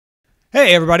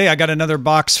Hey everybody, I got another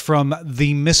box from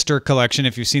the Mr. Collection.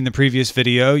 If you've seen the previous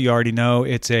video, you already know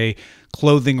it's a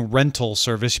clothing rental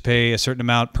service. You pay a certain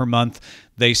amount per month.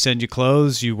 They send you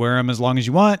clothes, you wear them as long as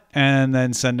you want, and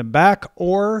then send them back,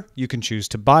 or you can choose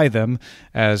to buy them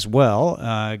as well.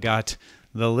 I got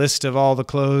the list of all the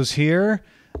clothes here,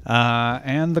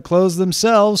 and the clothes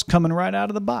themselves coming right out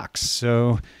of the box.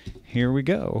 So here we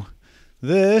go.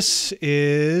 This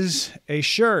is a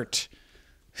shirt.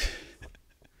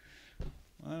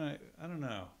 I don't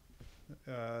know.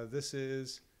 This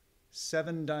is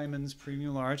 7 Diamonds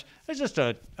Premium Large. It's just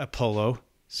a polo.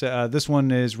 So this one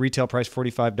is retail price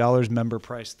 $45, member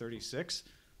price $36.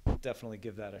 Definitely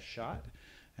give that a shot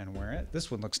and wear it. This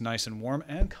one looks nice and warm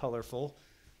and colorful.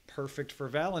 Perfect for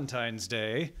Valentine's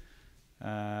Day.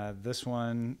 This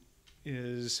one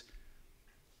is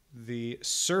the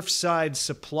Surfside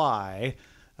Supply,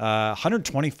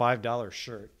 $125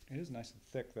 shirt. It is nice and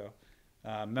thick though.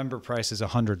 Member price is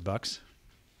 $100.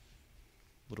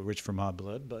 A little rich for my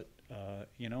blood, but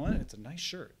you know what? It's a nice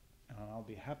shirt. I'll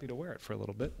be happy to wear it for a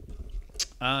little bit.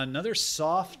 Another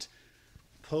soft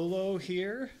polo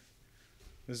here.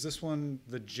 Is this one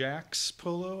the Jack's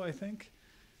polo, I think?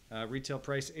 Retail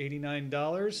price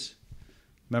 $89.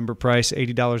 Member price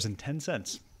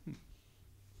 $80.10.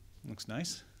 Looks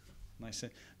nice.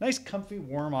 Nice, comfy,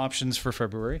 warm options for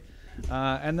February.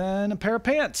 And then a pair of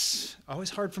pants. Always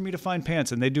hard for me to find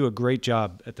pants, and they do a great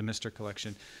job at the Mr.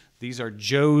 Collection. These are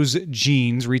Joe's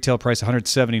jeans, retail price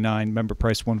 $179, member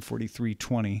price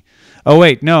 $143.20. Oh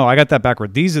wait, no, I got that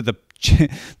backward. These are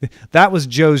that was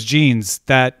Joe's jeans.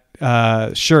 That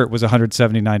shirt was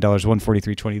 $179,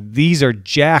 $143.20. These are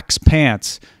Jack's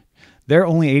pants. They're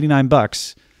only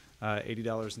 $89,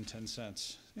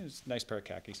 $80.10. It's a nice pair of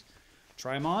khakis.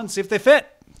 Try them on, see if they fit.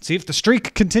 See if the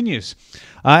streak continues.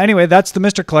 Anyway, that's the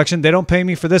Mr. Collection. They don't pay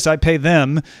me for this. I pay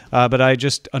them. But I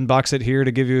just unbox it here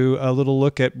to give you a little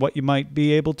look at what you might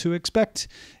be able to expect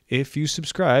if you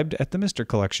subscribed at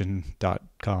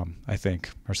themrcollection.com, I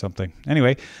think, or something.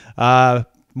 Anyway,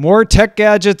 more tech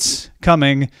gadgets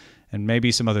coming and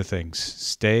maybe some other things.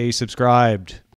 Stay subscribed.